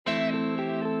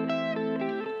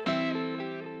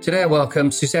Today I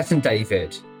welcome Suzette and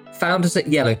David, founders at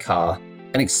Yellowcar,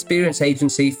 an experience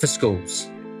agency for schools.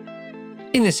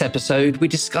 In this episode, we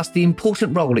discuss the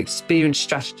important role experience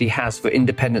strategy has for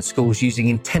independent schools using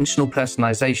intentional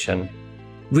personalisation,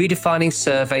 redefining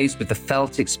surveys with the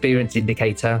felt experience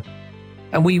indicator,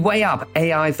 and we weigh up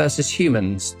AI versus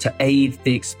humans to aid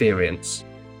the experience.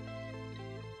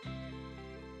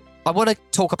 I want to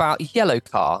talk about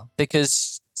Yellowcar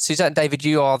because Suzette and David,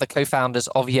 you are the co-founders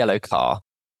of Yellowcar.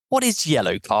 What is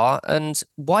Yellowcar and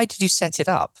why did you set it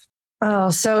up?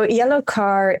 So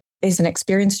Yellowcar is an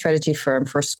experience strategy firm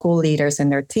for school leaders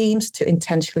and their teams to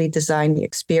intentionally design the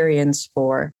experience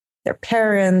for their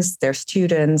parents, their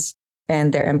students,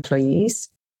 and their employees.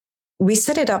 We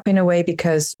set it up in a way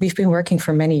because we've been working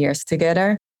for many years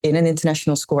together in an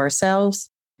international school ourselves.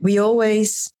 We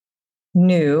always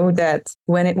knew that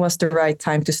when it was the right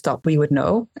time to stop, we would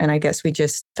know. And I guess we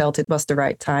just felt it was the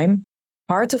right time.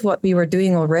 Part of what we were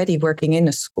doing already working in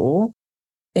a school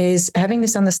is having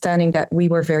this understanding that we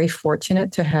were very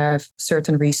fortunate to have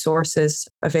certain resources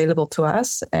available to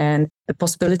us and the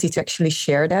possibility to actually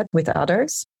share that with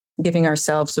others, giving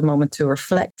ourselves a moment to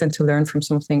reflect and to learn from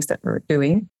some things that we were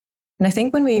doing. And I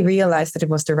think when we realized that it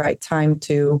was the right time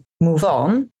to move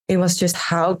on, it was just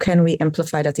how can we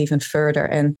amplify that even further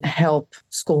and help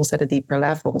schools at a deeper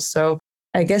level. So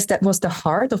I guess that was the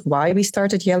heart of why we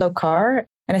started Yellowcar.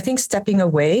 And I think stepping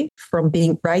away from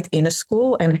being right in a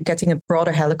school and getting a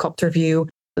broader helicopter view,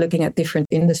 looking at different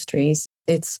industries,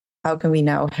 it's how can we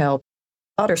now help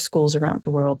other schools around the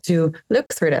world to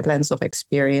look through that lens of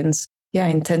experience,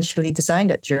 intentionally design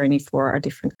that journey for our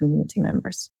different community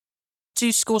members.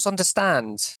 Do schools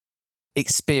understand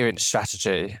experience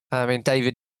strategy? I mean,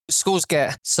 David, schools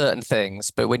get certain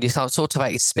things, but when you talk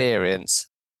about experience,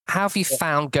 how have you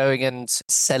found going and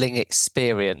selling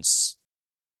experience?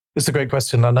 It's a great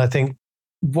question. And I think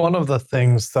one of the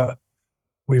things that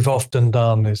we've often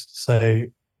done is say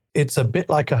it's a bit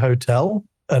like a hotel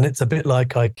and it's a bit like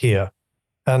IKEA.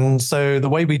 And so the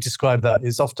way we describe that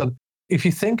is often, if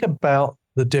you think about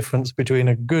the difference between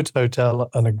a good hotel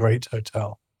and a great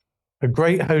hotel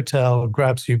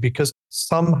grabs you because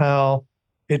somehow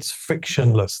it's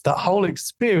frictionless. That whole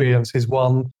experience is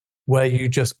one where you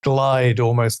just glide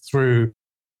almost through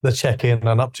the check-in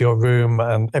and up to your room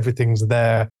and everything's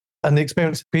there. And the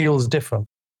experience feels different.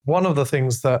 One of the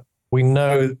things that we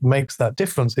know makes that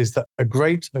difference is that a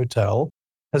great hotel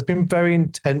has been very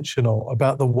intentional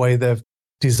about the way they've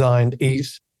designed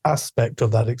each aspect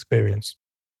of that experience.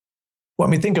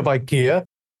 When we think of IKEA,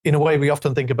 in a way, we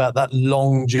often think about that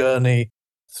long journey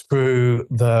through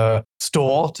the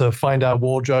store to find our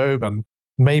wardrobe, and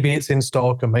maybe it's in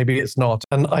stock and maybe it's not.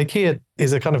 And IKEA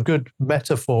is a kind of good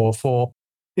metaphor for,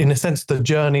 in a sense, the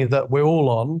journey that we're all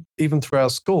on, even through our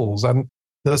schools. And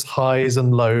there's highs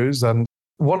and lows. And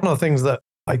one of the things that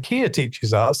IKEA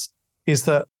teaches us is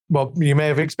that, well, you may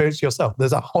have experienced yourself,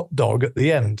 there's a hot dog at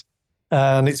the end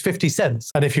and it's 50 cents.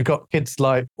 And if you've got kids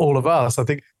like all of us, I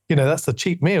think, that's a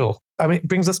cheap meal. I mean, it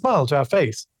brings a smile to our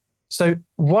face. So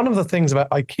one of the things about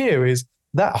IKEA is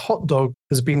that hot dog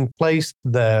has been placed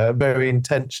there very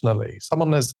intentionally.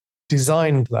 Someone has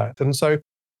designed that. And so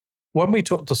when we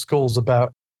talk to schools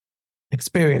about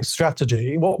experience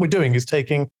strategy, what we're doing is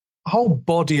taking a whole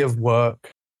body of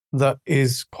work that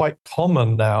is quite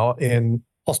common now in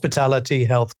hospitality,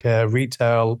 healthcare,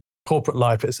 retail, corporate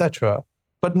life, etc.,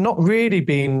 but not really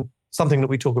being something that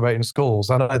we talk about in schools.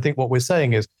 And I think what we're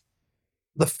saying is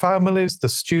the families, the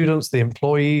students, the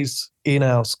employees in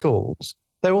our schools,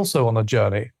 they're also on a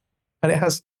journey. And it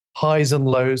has highs and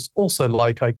lows, also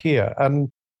like IKEA. And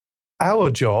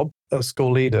our job as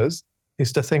school leaders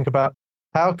is to think about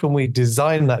how can we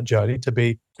design that journey to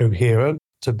be coherent,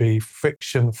 to be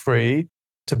friction-free,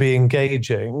 to be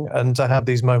engaging, and to have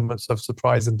these moments of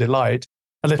surprise and delight,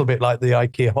 a little bit like the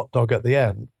IKEA hot dog at the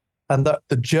end. And that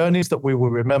the journeys that we will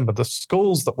remember, the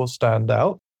schools that will stand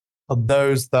out, are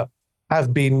those that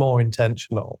have been more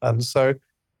intentional. And so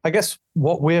I guess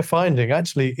what we're finding,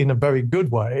 actually in a very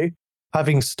good way,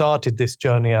 having started this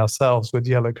journey ourselves with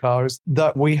Yellowcar, is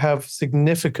that we have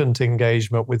significant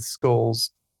engagement with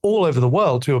schools all over the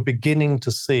world who are beginning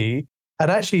to see,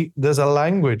 and actually there's a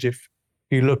language, if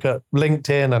you look at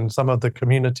LinkedIn and some of the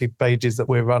community pages that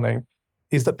we're running,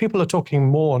 is that people are talking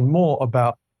more and more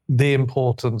about the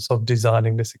importance of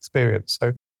designing this experience.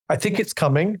 So I think it's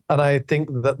coming, and I think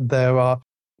that there are,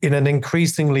 in an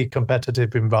increasingly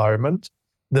competitive environment,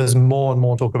 there's more and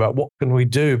more talk about what can we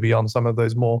do beyond some of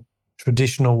those more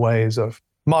traditional ways of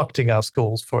marketing our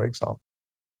schools, for example.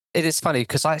 It is funny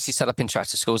because I actually set up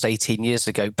interactive schools 18 years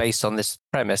ago based on this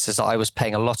premise, as I was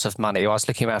paying a lot of money. I was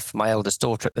looking around for my eldest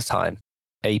daughter at the time,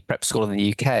 a prep school in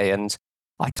the UK, and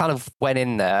I kind of went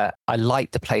in there. I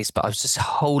liked the place, but I was just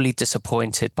wholly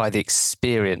disappointed by the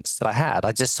experience that I had.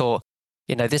 I just thought,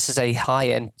 this is a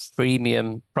high-end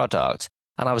premium product,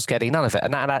 and I was getting none of it.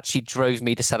 And that actually drove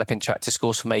me to set up interactive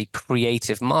schools from a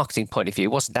creative marketing point of view.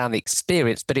 It wasn't down the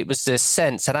experience, but it was the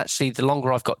sense. And actually, the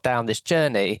longer I've got down this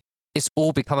journey, it's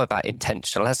all become about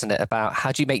intentional, hasn't it? About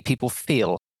how do you make people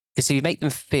feel? Because if you make them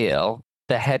feel,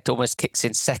 their head almost kicks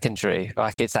in secondary.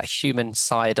 Like it's that human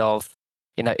side of,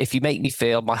 if you make me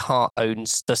feel, my heart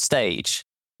owns the stage.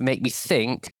 Make me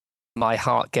think, my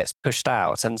heart gets pushed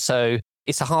out. And so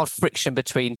it's a hard friction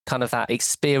between kind of that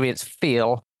experience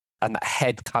feel and that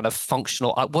head kind of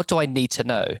functional. What do I need to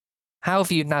know? How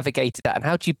have you navigated that? And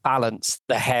how do you balance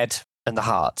the head and the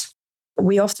heart?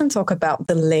 We often talk about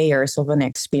the layers of an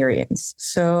experience.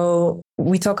 So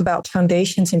we talk about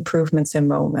foundations, improvements, and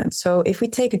moments. So if we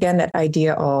take again that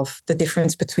idea of the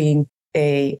difference between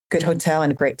a good hotel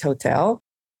and a great hotel,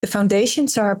 the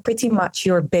foundations are pretty much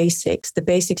your basics, the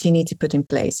basics you need to put in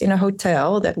place. In a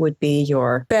hotel, that would be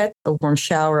your bed, a warm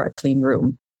shower, a clean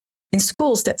room. In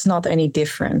schools, that's not any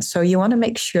different. So you want to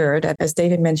make sure that, as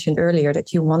David mentioned earlier,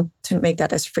 that you want to make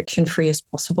that as friction-free as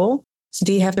possible. So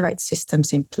do you have the right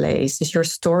systems in place? Is your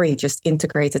story just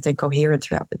integrated and coherent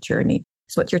throughout the journey?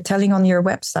 So what you're telling on your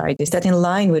website, is that in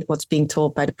line with what's being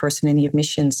told by the person in the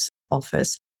admissions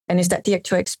office? And is that the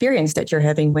actual experience that you're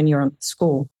having when you're on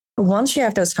school? Once you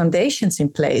have those foundations in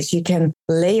place, you can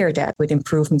layer that with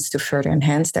improvements to further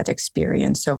enhance that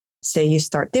experience. So say you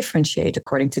start differentiate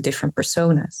according to different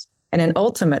personas. And then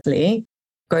ultimately,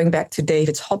 going back to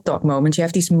David's hot dog moment, you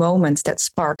have these moments that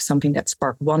spark something, that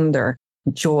spark wonder,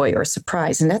 joy, or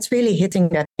surprise. And that's really hitting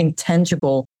that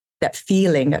intangible, that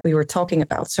feeling that we were talking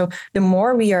about. So the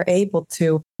more we are able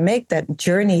to make that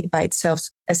journey by itself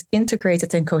as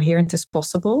integrated and coherent as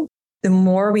possible, the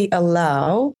more we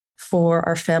allow for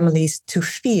our families to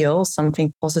feel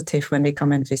something positive when they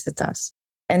come and visit us.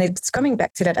 And it's coming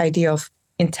back to that idea of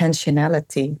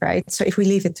intentionality, right? So if we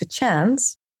leave it to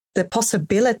chance, the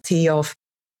possibility of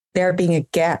there being a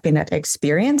gap in that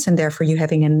experience and therefore you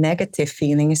having a negative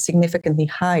feeling is significantly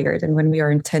higher than when we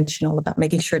are intentional about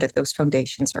making sure that those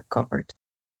foundations are covered.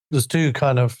 There's two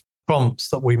kind of prompts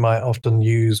that we might often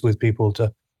use with people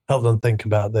to help them think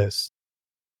about this.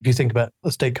 If you think about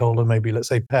a stakeholder, maybe let's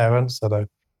say parents that are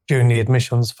during the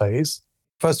admissions phase,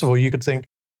 first of all, you could think,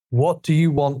 what do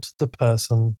you want the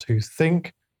person to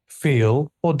think, feel,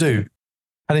 or do?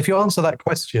 And if you answer that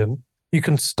question, you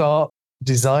can start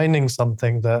designing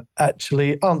something that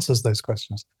actually answers those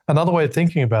questions. Another way of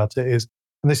thinking about it is,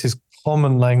 and this is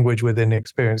common language within the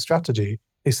experience strategy,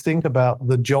 is think about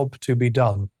the job to be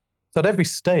done. So at every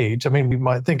stage, we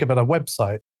might think about a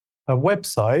website. A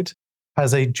website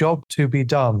has a job to be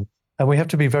done. And we have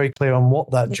to be very clear on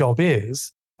what that job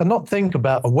is and not think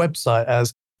about a website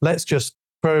as let's just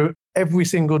throw every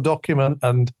single document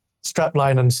and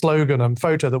strapline and slogan and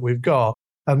photo that we've got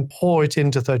and pour it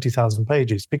into 30,000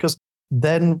 pages, because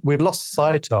then we've lost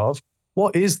sight of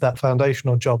what is that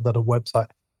foundational job that a website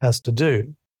has to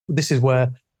do. This is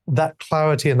where that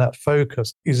clarity and that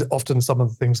focus is often some of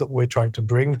the things that we're trying to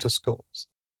bring to schools.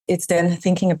 It's then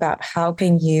thinking about how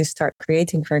can you start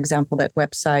creating, for example, that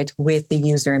website with the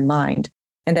user in mind.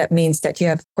 And that means that you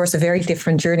have, of course, a very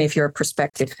different journey if you're a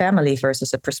prospective family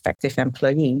versus a prospective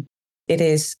employee. It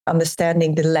is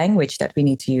understanding the language that we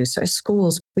need to use. So as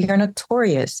schools, we are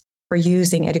notorious for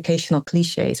using educational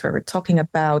cliches where we're talking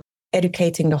about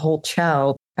educating the whole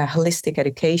child, holistic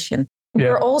education. Yeah.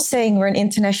 We're all saying we're an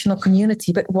international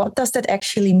community, but what does that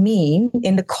actually mean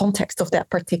in the context of that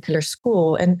particular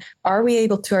school? And are we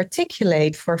able to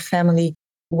articulate for a family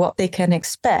what they can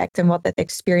expect and what that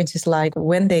experience is like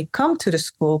when they come to the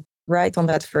school right on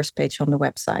that first page on the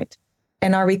website?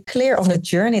 And are we clear on the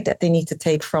journey that they need to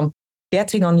take from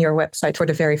getting on your website for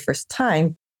the very first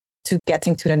time to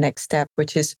getting to the next step,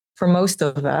 which is for most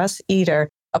of us, either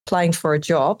applying for a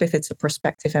job if it's a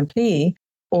prospective employee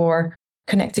or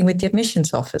connecting with the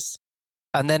admissions office.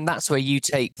 And then that's where you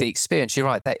take the experience. You're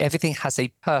right, that everything has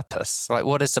a purpose, right?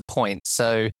 What is the point?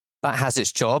 So that has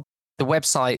its job. The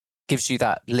website gives you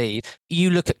that lead. You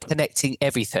look at connecting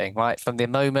everything, right? From the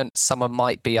moment someone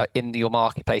might be in your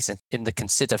marketplace in the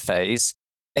consider phase,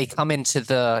 they come into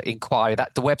the inquiry,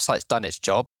 that the website's done its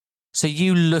job. So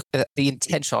you look at the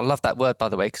intentional. I love that word, by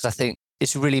the way, because I think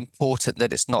it's really important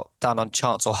that it's not done on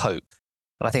chance or hope.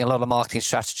 And I think a lot of marketing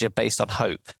strategy are based on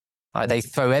hope. Right? They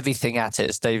throw everything at it,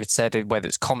 as David said, whether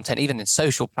it's content, even in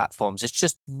social platforms, it's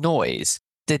just noise.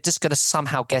 They're just going to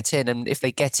somehow get in. And if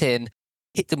they get in,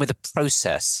 hit them with a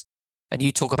process. And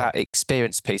you talk about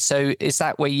experience piece. So is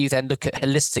that where you then look at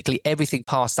holistically everything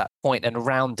past that point and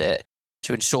around it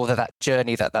to ensure that that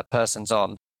journey that person's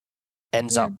on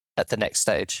ends up at the next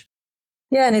stage.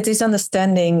 Yeah, and it is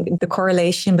understanding the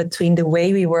correlation between the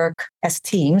way we work as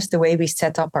teams, the way we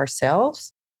set up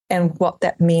ourselves, and what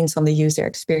that means on the user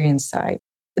experience side.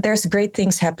 But there's great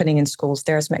things happening in schools.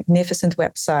 There's magnificent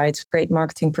websites, great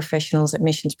marketing professionals,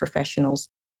 admissions professionals.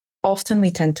 Often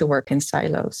we tend to work in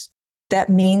silos. That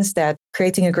means that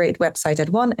creating a great website at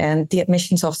one end, the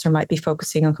admissions officer might be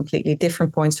focusing on completely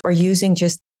different points or using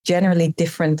just generally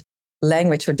different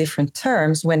language or different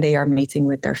terms when they are meeting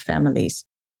with their families.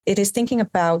 It is thinking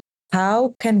about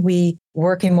how can we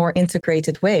work in more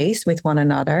integrated ways with one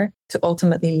another to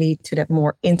ultimately lead to that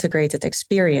more integrated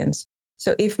experience.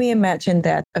 So if we imagine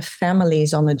that a family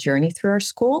is on a journey through our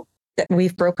school, that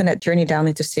we've broken that journey down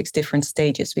into 6 different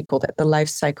stages. We call that the life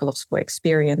cycle of school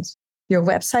experience. Your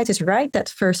website is right that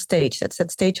first stage. That's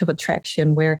that stage of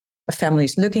attraction where a family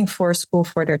is looking for a school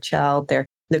for their child. They're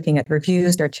looking at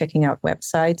reviews. They're checking out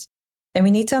websites. And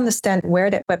we need to understand where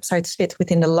that website fits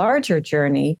within the larger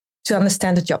journey to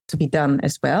understand the job to be done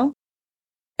as well.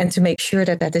 And to make sure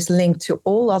that that is linked to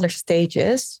all other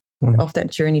stages of that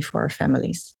journey for our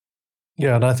families.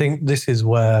 Yeah, and I think this is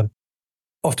where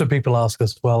often people ask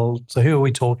us, well, so who are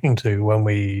we talking to when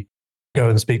we go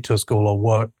and speak to a school or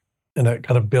work in a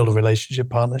kind of build a relationship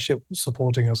partnership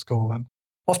supporting a school? And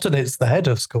often it's the head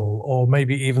of school or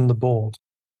maybe even the board.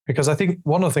 Because I think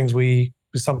one of the things we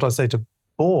sometimes say to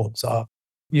boards are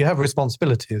you have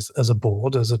responsibilities as a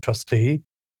board, as a trustee,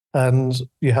 and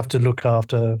you have to look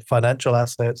after financial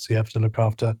assets. You have to look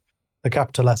after the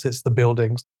capital assets, the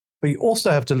buildings, but you also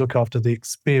have to look after the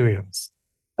experience.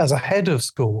 As a head of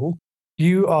school,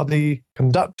 you are the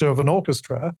conductor of an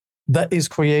orchestra that is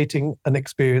creating an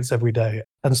experience every day.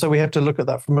 And so we have to look at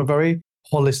that from a very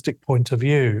holistic point of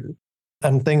view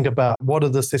and think about what are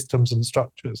the systems and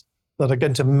structures that are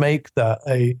going to make that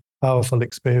a powerful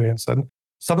experience. And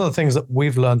some of the things that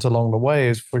we've learned along the way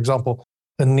is, for example,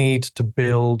 the need to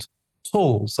build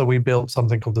tools. So we built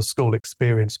something called the School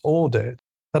Experience Audit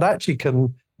that actually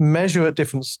can measure at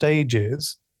different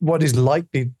stages what is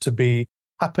likely to be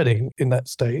happening in that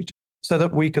stage so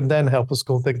that we can then help a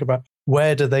school think about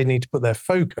where do they need to put their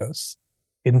focus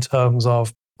in terms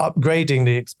of upgrading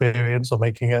the experience or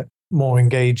making it more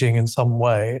engaging in some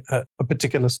way at a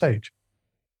particular stage.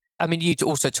 I mean, you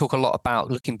also talk a lot about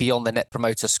looking beyond the Net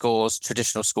Promoter Scores,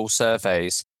 traditional school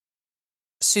surveys.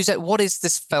 Suzette, what is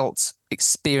this felt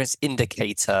experience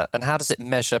indicator and how does it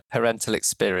measure parental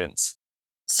experience?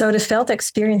 So the felt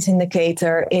experience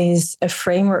indicator is a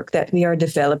framework that we are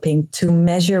developing to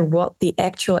measure what the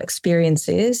actual experience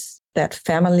is that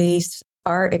families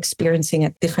are experiencing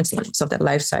at different stages of that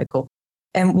life cycle.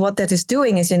 And what that is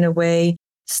doing is, in a way,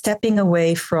 stepping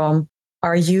away from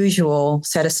our usual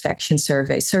satisfaction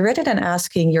surveys. So rather than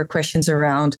asking your questions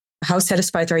around how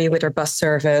satisfied are you with our bus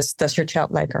service, does your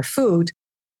child like our food,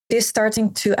 it is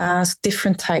starting to ask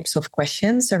different types of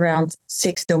questions around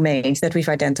 6 domains that we've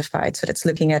identified. So that's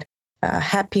looking at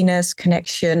happiness,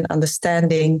 connection,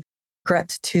 understanding,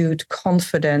 gratitude,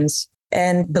 confidence,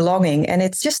 and belonging. And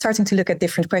it's just starting to look at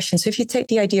different questions. So if you take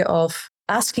the idea of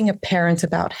asking a parent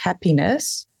about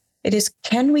happiness, it is,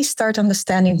 can we start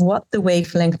understanding what the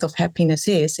wavelength of happiness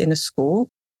is in a school,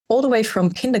 all the way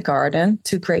from kindergarten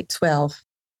to grade 12?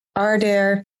 Are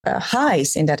there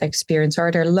highs in that experience?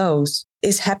 Are there lows?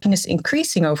 Is happiness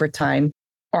increasing over time?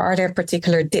 Or are there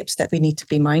particular dips that we need to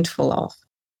be mindful of?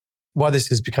 Why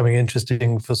this is becoming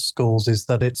interesting for schools is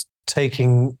that it's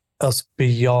taking us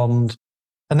beyond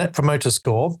a Net Promoter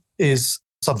Score is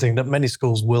something that many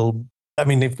schools will. I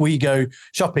mean, if we go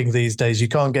shopping these days, you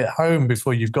can't get home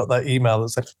before you've got that email that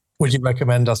says, would you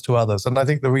recommend us to others? And I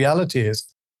think the reality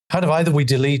is kind of either we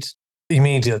delete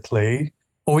immediately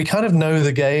or we kind of know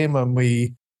the game and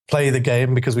we play the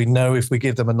game because we know if we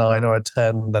give them a 9 or a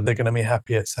 10, then they're going to be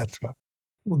happy, etc.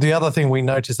 The other thing we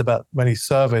notice about many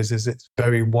surveys is it's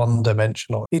very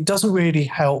one-dimensional. It doesn't really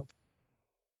help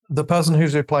the person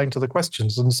who's replying to the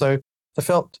questions. And so the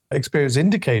felt experience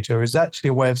indicator is actually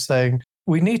a way of saying,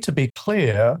 we need to be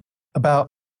clear about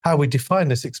how we define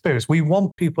this experience. We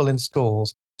want people in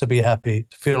schools to be happy,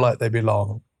 to feel like they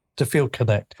belong, to feel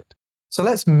connected. So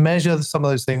let's measure some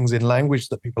of those things in language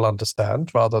that people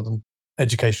understand rather than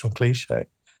educational cliche.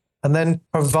 And then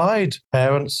provide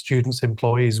parents, students,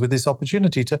 employees with this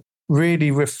opportunity to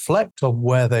really reflect on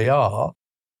where they are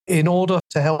in order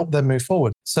to help them move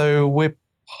forward. So we're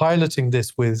piloting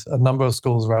this with a number of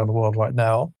schools around the world right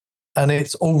now. And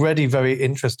it's already very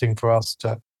interesting for us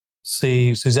to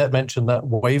see, Suzette mentioned that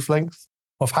wavelength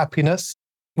of happiness.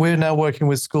 We're now working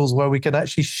with schools where we can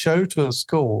actually show to a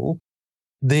school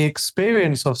the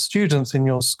experience of students in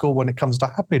your school when it comes to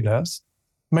happiness.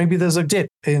 Maybe there's a dip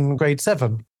in grade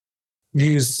 7.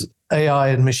 Use AI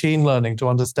and machine learning to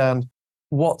understand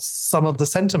what some of the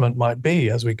sentiment might be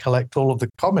as we collect all of the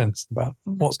comments about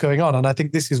what's going on. And I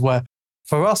think this is where,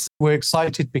 for us, we're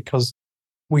excited because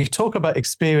we talk about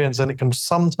experience and it can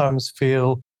sometimes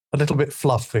feel a little bit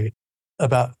fluffy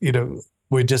about,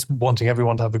 we're just wanting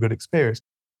everyone to have a good experience.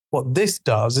 What this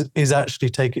does is actually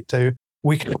take it to,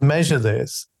 we can measure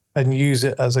this and use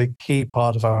it as a key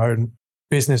part of our own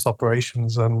business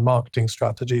operations and marketing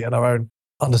strategy and our own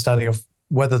understanding of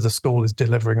whether the school is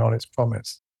delivering on its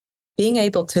promise. Being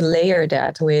able to layer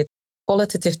that with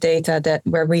qualitative data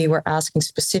where we were asking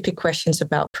specific questions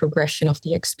about progression of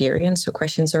the experience. So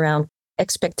questions around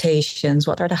expectations,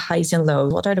 what are the highs and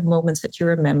lows, what are the moments that you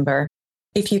remember?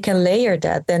 If you can layer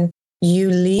that, then you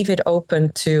leave it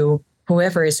open to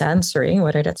whoever is answering,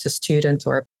 whether that's a student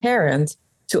or a parent,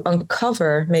 to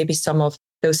uncover maybe some of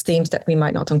those themes that we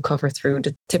might not uncover through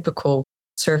the typical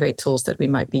survey tools that we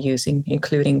might be using,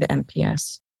 including the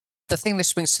MPS. The thing that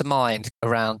springs to mind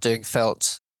around doing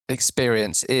felt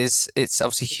experience is it's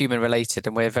obviously human related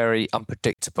and we're very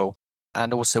unpredictable.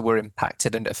 And also we're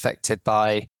impacted and affected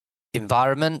by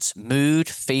environment, mood,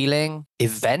 feeling,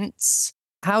 events.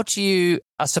 How do you,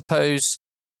 I suppose,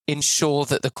 ensure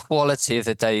that the quality of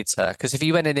the data, because if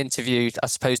you went and interviewed, I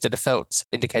suppose, did a felt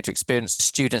indicator experience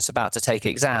students about to take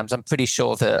exams, I'm pretty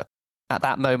sure that at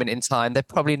that moment in time, they're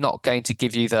probably not going to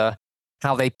give you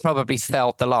how they probably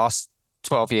felt the last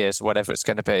 12 years or whatever it's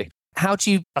going to be. How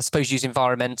do you, I suppose, use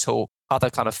environmental, other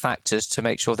kind of factors to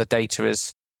make sure the data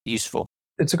is useful?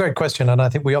 It's a great question. And I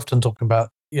think we often talk about,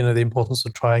 the importance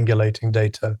of triangulating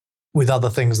data with other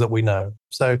things that we know.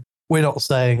 So we're not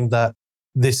saying that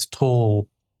this tool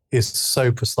is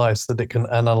so precise that it can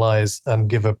analyze and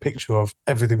give a picture of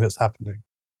everything that's happening.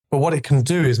 But what it can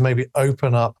do is maybe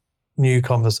open up new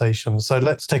conversations. So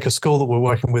let's take a school that we're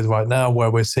working with right now where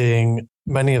we're seeing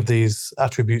many of these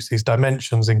attributes, these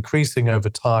dimensions increasing over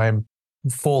time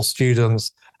for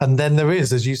students. And then there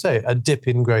is, as you say, a dip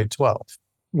in grade 12.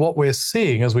 What we're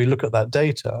seeing as we look at that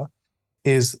data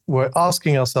is we're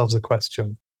asking ourselves a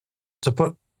question. To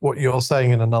put what you're saying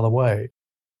in another way,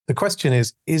 the question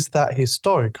is that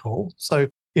historical? So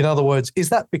in other words, is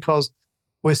that because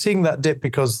we're seeing that dip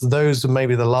because those are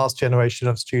maybe the last generation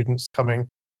of students having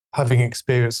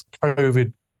experienced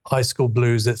COVID, high school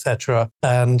blues, etc.,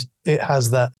 and it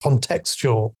has that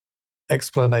contextual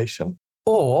explanation?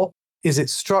 Or is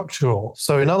it structural?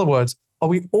 So in other words, are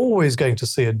we always going to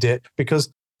see a dip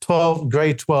because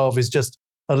grade 12 is just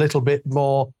a little bit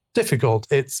more difficult?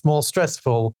 It's more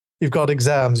stressful. You've got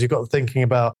exams, you've got thinking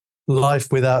about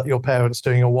life without your parents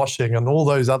doing a washing and all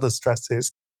those other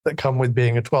stresses that come with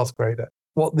being a 12th grader.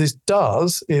 What this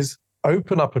does is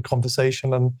open up a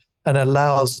conversation and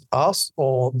allows us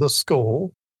or the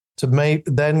school to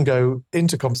then go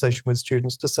into conversation with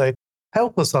students to say,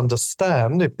 help us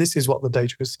understand, if this is what the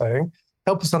data is saying,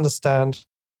 help us understand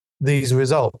these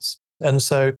results. And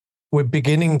so we're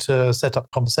beginning to set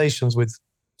up conversations with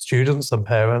students and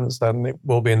parents, and it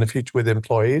will be in the future with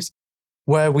employees,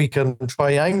 where we can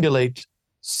triangulate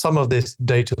some of this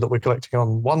data that we're collecting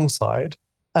on one side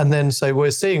and then say, we're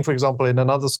seeing, for example, in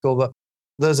another school that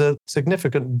there's a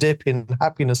significant dip in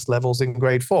happiness levels in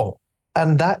grade 4.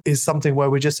 And that is something where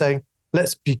we're just saying,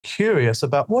 let's be curious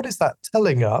about what is that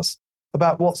telling us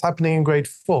about what's happening in grade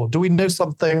 4? Do we know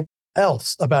something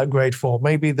else about grade 4?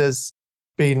 Maybe there's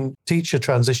been teacher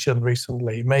transition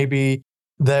recently. Maybe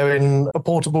they're in a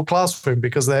portable classroom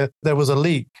because there was a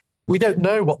leak. We don't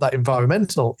know what that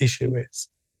environmental issue is,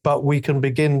 but we can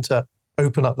begin to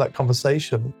open up that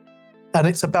conversation. And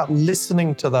it's about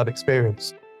listening to that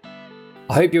experience.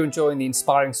 I hope you're enjoying the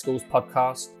Inspiring Schools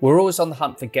podcast. We're always on the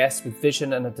hunt for guests with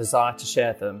vision and a desire to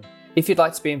share them. If you'd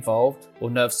like to be involved or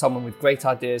know of someone with great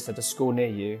ideas at a school near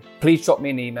you, please drop me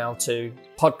an email to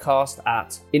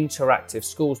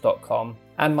podcast@interactiveschools.com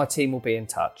and my team will be in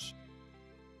touch.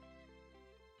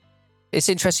 It's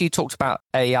interesting you talked about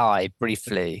AI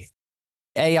briefly.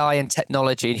 AI and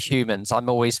technology and humans, I'm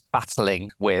always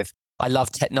battling with. I love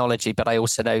technology, but I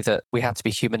also know that we have to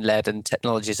be human-led and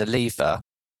technology is a lever.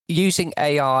 Using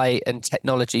AI and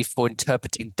technology for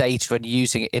interpreting data and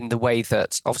using it in the way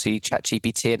that obviously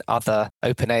ChatGPT and other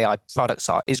OpenAI products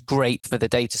is great for the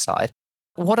data side.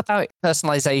 What about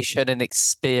personalization and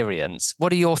experience?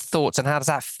 What are your thoughts and how does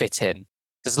that fit in?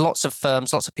 There's lots of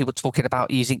firms, lots of people talking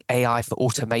about using AI for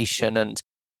automation and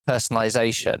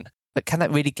personalization, but can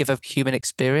that really give a human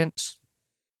experience?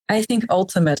 I think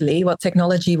ultimately what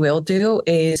technology will do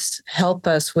is help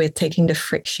us with taking the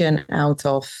friction out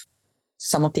of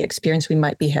some of the experience we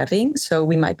might be having. So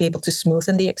we might be able to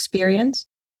smoothen the experience.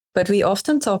 But we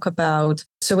often talk about,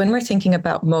 so when we're thinking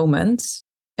about moments,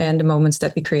 and the moments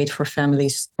that we create for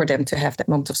families for them to have that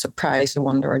moment of surprise, or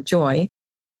wonder, or joy.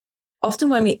 Often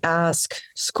when we ask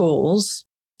schools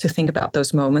to think about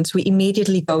those moments, we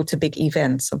immediately go to big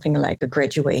events, something like a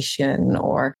graduation.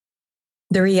 Or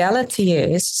the reality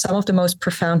is some of the most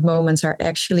profound moments are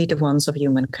actually the ones of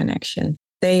human connection.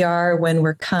 They are when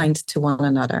we're kind to one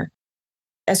another.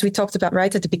 As we talked about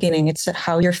right at the beginning, it's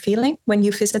how you're feeling when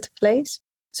you visit a place.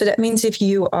 So that means if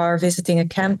you are visiting a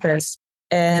campus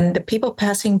and the people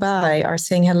passing by are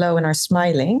saying hello and are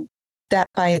smiling, that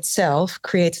by itself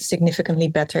creates a significantly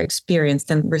better experience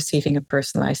than receiving a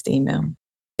personalized email.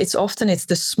 It's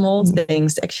the small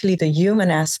things, actually the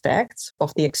human aspects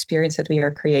of the experience that we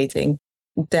are creating,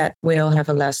 that will have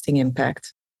a lasting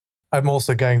impact. I'm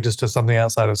also going just to something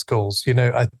outside of schools.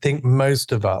 I think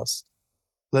most of us,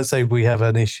 let's say we have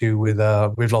an issue with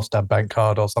we've lost our bank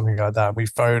card or something like that. We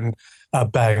phone a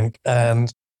bank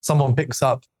and someone picks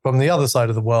up from the other side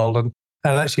of the world. And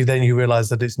actually then you realize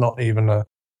that it's not even a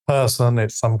person,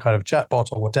 it's some kind of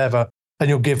chatbot or whatever. And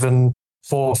you're given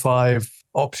 4 or 5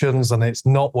 options and it's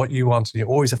not what you want. And you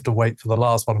always have to wait for the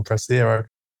last one and press 0.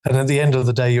 And at the end of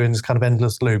the day, you're in this kind of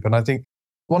endless loop. And I think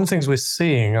one of the things we're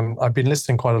seeing, and I've been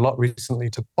listening quite a lot recently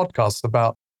to podcasts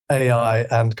about AI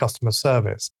and customer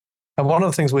service. And one of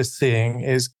the things we're seeing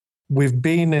is we've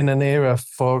been in an era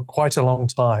for quite a long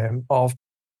time of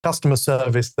customer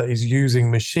service that is using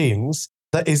machines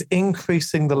that is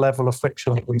increasing the level of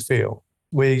friction that we feel.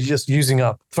 We're just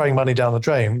throwing money down the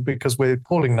drain because we're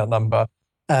calling that number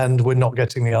and we're not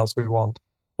getting the answer we want.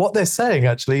 What they're saying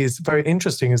actually is very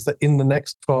interesting, is that in the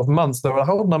next 12 months, there are a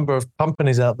whole number of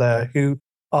companies out there who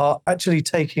are actually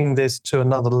taking this to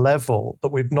another level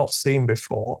that we've not seen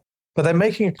before. But they're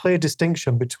making a clear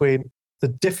distinction between the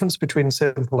difference between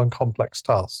simple and complex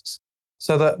tasks.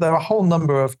 So that there are a whole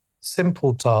number of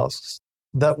simple tasks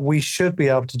that we should be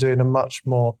able to do in a much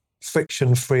more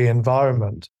friction-free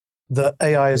environment that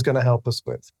AI is going to help us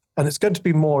with. And it's going to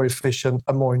be more efficient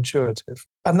and more intuitive.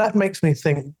 And that makes me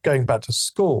think, going back to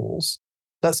schools,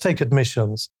 let's take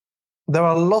admissions. There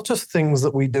are a lot of things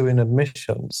that we do in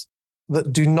admissions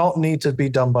that do not need to be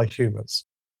done by humans.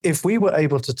 If we were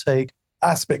able to take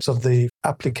aspects of the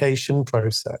application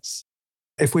process,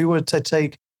 if we were to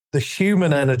take the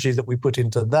human energy that we put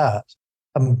into that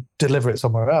and deliver it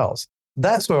somewhere else,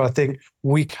 that's where I think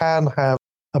we can have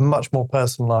a much more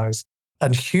personalized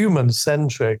and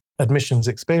human-centric admissions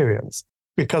experience,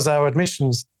 because our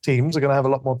admissions teams are going to have a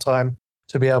lot more time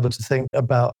to be able to think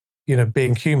about,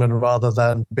 being human rather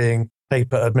than being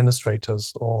paper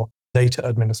administrators or data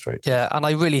administrators. Yeah, and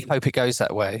I really hope it goes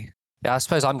that way. Yeah, I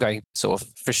suppose I'm going sort of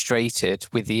frustrated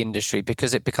with the industry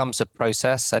because it becomes a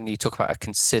process, and you talk about a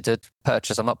considered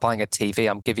purchase. I'm not buying a TV,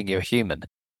 I'm giving you a human.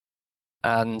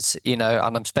 And, and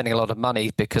I'm spending a lot of money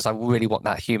because I really want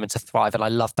that human to thrive, and I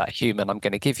love that human I'm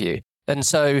going to give you. And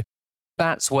so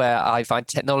that's where I find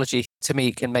technology, to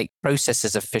me, can make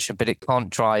processes efficient, but it can't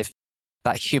drive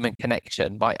that human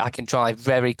connection. Right? I can drive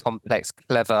very complex,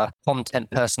 clever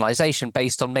content personalization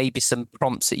based on maybe some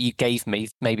prompts that you gave me,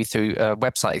 maybe through a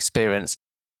website experience.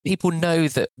 People know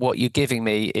that what you're giving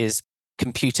me is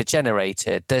computer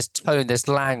generated. There's tone, there's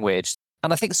language.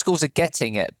 And I think schools are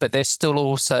getting it, but they're still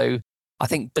also, I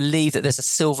think, believe that there's a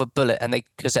silver bullet, and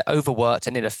because they're overworked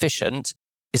and inefficient,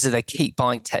 is that they keep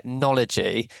buying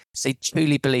technology. So they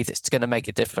truly believe it's going to make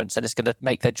a difference and it's going to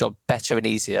make their job better and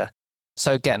easier.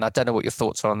 So again, I don't know what your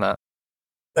thoughts are on that.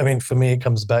 I mean, for me, it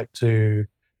comes back to,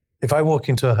 if I walk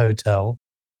into a hotel,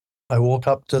 I walk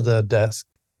up to the desk,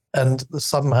 and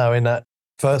somehow in that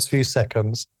first few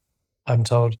seconds, I'm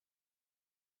told,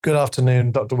 "Good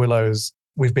afternoon, Dr. Willows.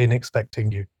 We've been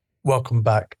expecting you. Welcome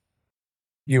back.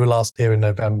 You were last here in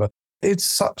November." It's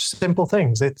such simple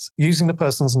things. It's using the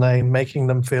person's name, making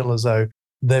them feel as though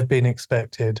they've been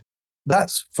expected.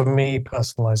 That's, for me,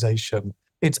 personalization.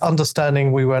 It's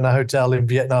understanding. We were in a hotel in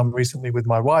Vietnam recently with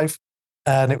my wife,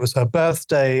 and it was her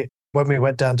birthday when we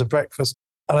went down to breakfast.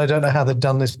 And I don't know how they'd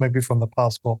done this, maybe from the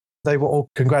passport. They were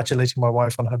all congratulating my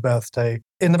wife on her birthday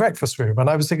in the breakfast room. And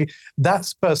I was thinking,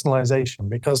 that's personalization,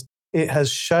 because it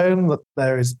has shown that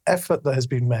there is effort that has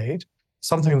been made,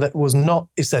 something that was not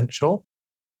essential,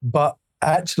 but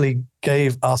actually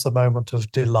gave us a moment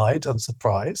of delight and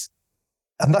surprise.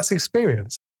 And that's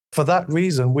experience. For that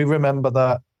reason, we remember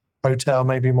that hotel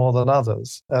maybe more than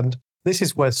others. And this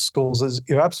is where schools, as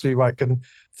you're absolutely right, can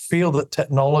feel that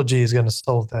technology is going to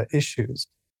solve their issues.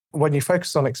 When you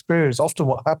focus on experience, often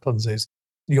what happens is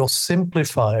you're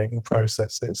simplifying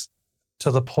processes to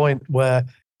the point where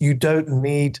you don't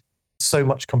need so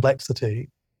much complexity.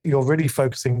 You're really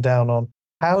focusing down on,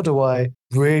 how do I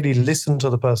really listen to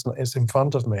the person that is in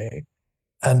front of me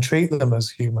and treat them as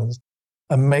humans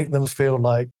and make them feel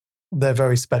like they're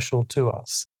very special to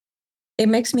us. It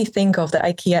makes me think of the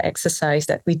IKEA exercise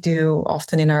that we do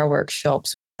often in our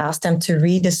workshops. Ask them to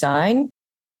redesign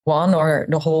one or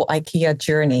the whole IKEA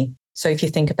journey. So if you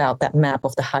think about that map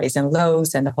of the highs and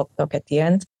lows and the hot dog at the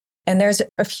end, and there's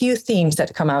a few themes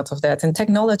that come out of that, and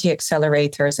technology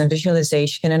accelerators and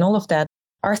visualization and all of that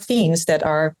are themes that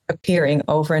are appearing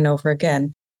over and over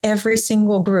again. Every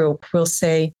single group will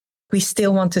say, we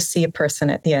still want to see a person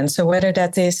at the end. So whether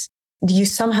that is, you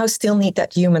somehow still need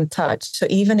that human touch. So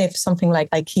even if something like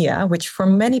IKEA, which for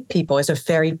many people is a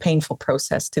very painful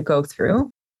process to go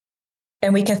through,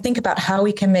 and we can think about how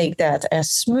we can make that as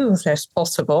smooth as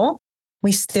possible,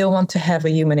 we still want to have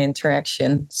a human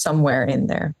interaction somewhere in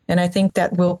there. And I think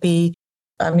that will be,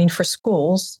 for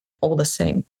schools, all the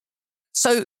same.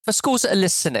 So for schools that are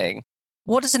listening,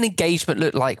 what does an engagement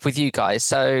look like with you guys?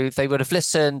 So they would have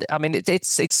listened.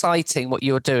 It's exciting what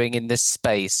you're doing in this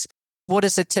space. What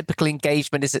is a typical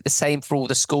engagement? Is it the same for all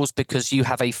the schools because you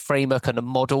have a framework and a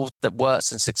model that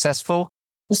works and successful?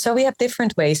 So we have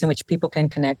different ways in which people can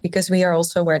connect because we are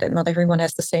also aware that not everyone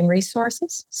has the same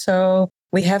resources. So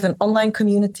we have an online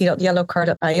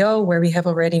community.yellowcar.io where we have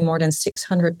already more than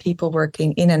 600 people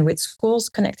working in and with schools,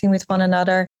 connecting with one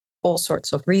another, all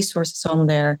sorts of resources on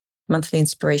there, monthly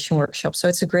inspiration workshops. So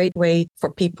it's a great way for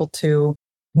people to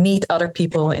meet other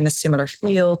people in a similar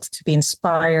field, to be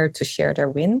inspired, to share their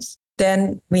wins.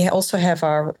 Then we also have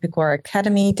our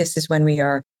academy. This is when we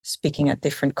are speaking at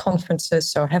different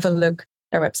conferences. So have a look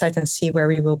at our website and see where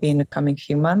we will be in the coming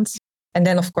few months. And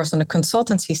then, of course, on the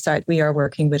consultancy side, we are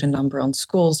working with a number on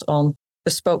schools on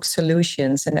bespoke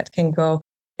solutions. And that can go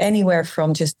anywhere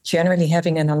from just generally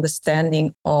having an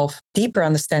deeper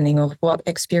understanding of what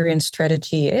experience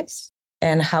strategy is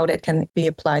and how that can be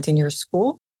applied in your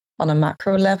school on a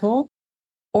macro level.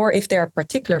 Or if there are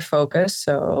particular focus,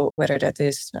 so whether that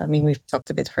is, we've talked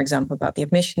a bit, for example, about the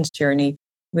admissions journey.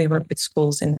 We work with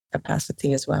schools in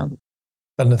capacity as well.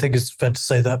 And I think it's fair to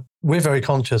say that we're very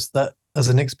conscious that as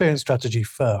an experience strategy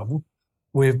firm,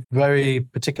 we're very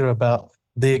particular about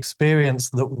the experience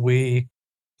that we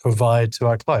provide to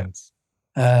our clients.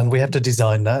 And we have to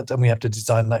design that, and we have to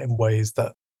design that in ways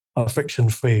that are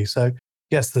friction-free. So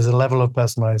yes, there's a level of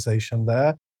personalization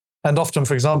there. And often,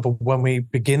 for example, when we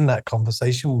begin that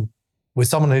conversation with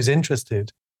someone who's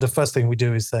interested, the first thing we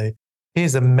do is say,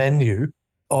 here's a menu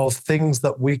of things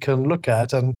that we can look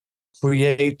at and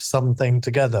create something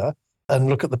together and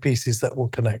look at the pieces that will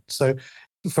connect. So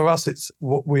for us, it's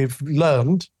what we've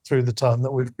learned through the time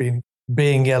that we've been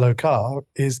being Yellow Car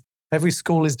is every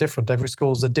school is different. Every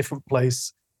school is a different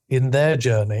place in their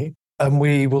journey. And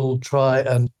we will try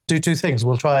and do two things.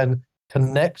 We'll try and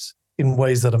connect in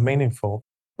ways that are meaningful.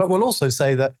 But we'll also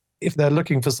say that if they're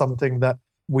looking for something that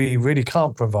we really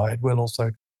can't provide, we'll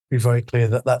also be very clear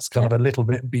that that's kind of a little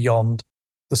bit beyond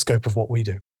the scope of what we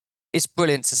do. It's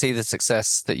brilliant to see the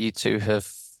success that you two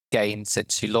have gained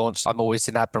since you launched. I'm always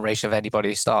in admiration of anybody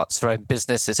who starts their own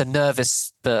business. It's a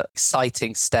nervous but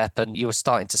exciting step, and you're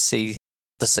starting to see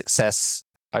the success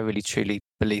I really truly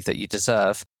believe that you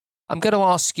deserve. I'm going to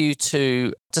ask you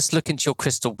to just look into your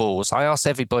crystal balls. I ask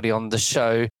everybody on the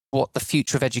show what the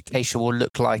future of education will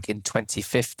look like in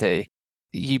 2050.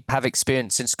 You have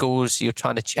experience in schools, you're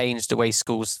trying to change the way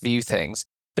schools view things.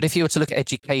 But if you were to look at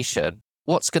education,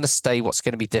 what's going to stay, what's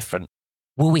going to be different?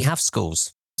 Will we have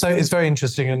schools? So it's very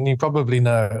interesting. And you probably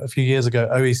know a few years ago,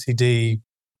 OECD,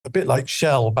 a bit like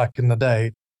Shell back in the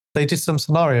day, they did some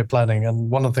scenario planning. And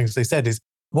one of the things they said is,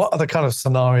 what are the kind of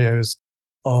scenarios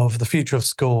of the future of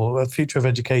school, the future of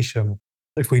education,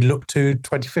 if we look to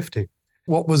 2050?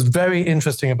 What was very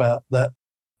interesting about that,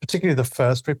 particularly the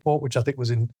first report, which I think was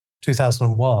in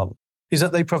 2001, is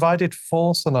that they provided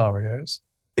 4 scenarios.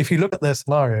 If you look at their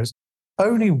scenarios,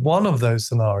 only one of those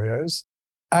scenarios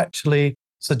actually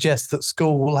suggests that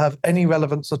school will have any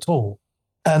relevance at all.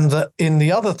 And that in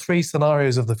the other 3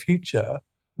 scenarios of the future,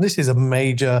 this is a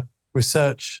major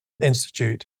research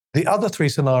institute, the other 3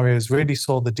 scenarios really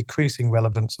saw the decreasing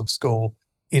relevance of school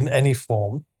in any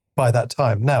form by that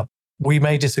time. Now, we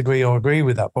may disagree or agree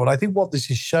with that, but I think what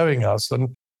this is showing us,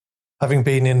 and having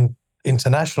been in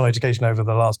international education over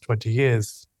the last 20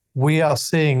 years, we are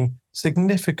seeing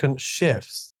significant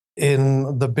shifts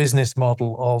in the business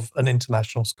model of an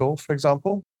international school, for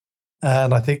example.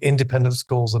 And I think independent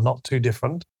schools are not too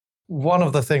different. One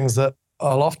of the things that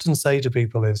I'll often say to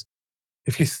people is,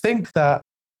 if you think that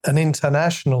an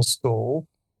international school,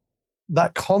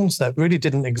 that concept really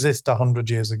didn't exist 100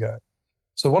 years ago.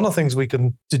 So one of the things we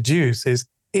can deduce is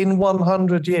in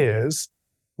 100 years,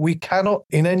 we cannot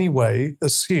in any way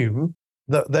assume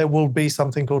that there will be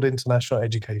something called international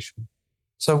education.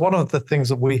 So one of the things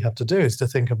that we have to do is to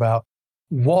think about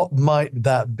what might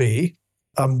that be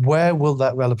and where will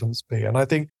that relevance be? And I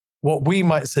think what we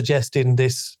might suggest in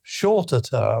this shorter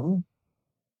term,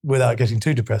 without getting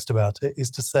too depressed about it,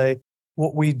 is to say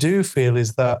what we do feel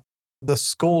is that the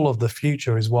school of the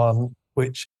future is one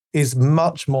which is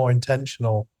much more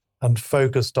intentional and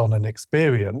focused on an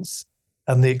experience.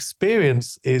 And the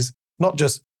experience is not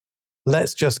just,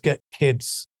 let's just get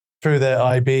kids through their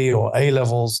IB or A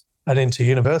levels and into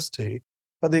university,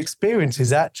 but the experience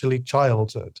is actually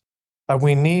childhood. And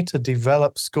we need to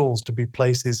develop schools to be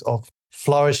places of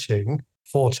flourishing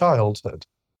for childhood.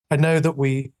 I know that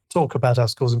we talk about our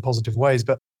schools in positive ways,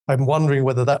 but I'm wondering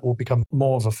whether that will become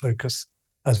more of a focus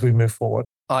as we move forward.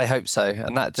 I hope so.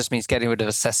 And that just means getting rid of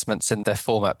assessments in their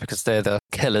format, because they're the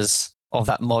killers of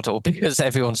that model, because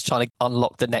everyone's trying to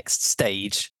unlock the next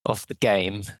stage of the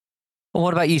game. Well,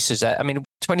 what about you, Suzette? I mean,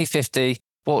 2050,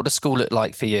 what would a school look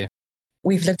like for you?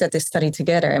 We've looked at this study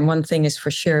together, and one thing is for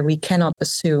sure, we cannot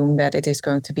assume that it is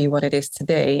going to be what it is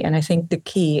today. And I think the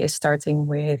key is starting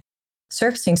with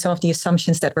surfacing some of the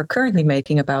assumptions that we're currently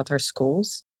making about our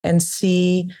schools and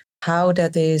see how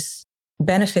that is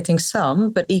benefiting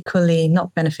some, but equally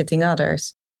not benefiting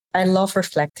others. I love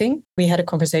reflecting. We had a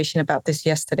conversation about this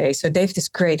yesterday. So David is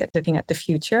great at looking at the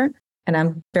future, and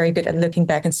I'm very good at looking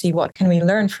back and see what can we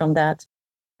learn from that.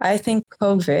 I think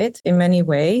COVID, in many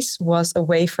ways, was a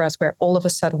way for us where all of a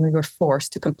sudden we were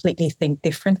forced to completely think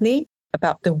differently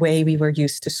about the way we were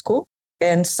used to school.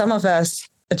 And some of us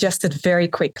adjusted very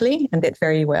quickly and did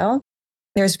very well.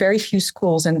 There's very few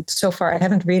schools, and so far I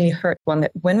haven't really heard one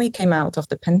that when we came out of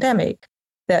the pandemic,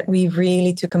 that we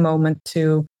really took a moment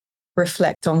to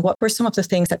reflect on what were some of the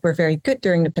things that were very good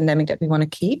during the pandemic that we want to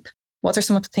keep, what are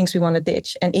some of the things we want to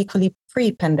ditch, and equally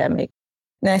pre-pandemic.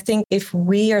 And I think if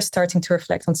we are starting to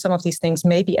reflect on some of these things,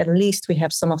 maybe at least we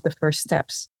have some of the first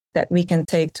steps that we can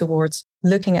take towards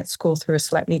looking at school through a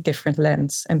slightly different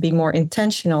lens and be more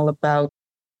intentional about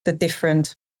the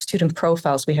different student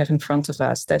profiles we have in front of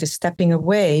us, that is stepping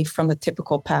away from the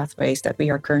typical pathways that we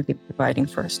are currently providing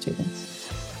for our students.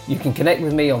 You can connect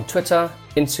with me on Twitter,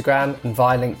 Instagram, and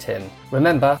via LinkedIn.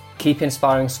 Remember, keep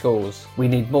inspiring schools. We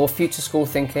need more future school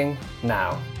thinking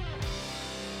now.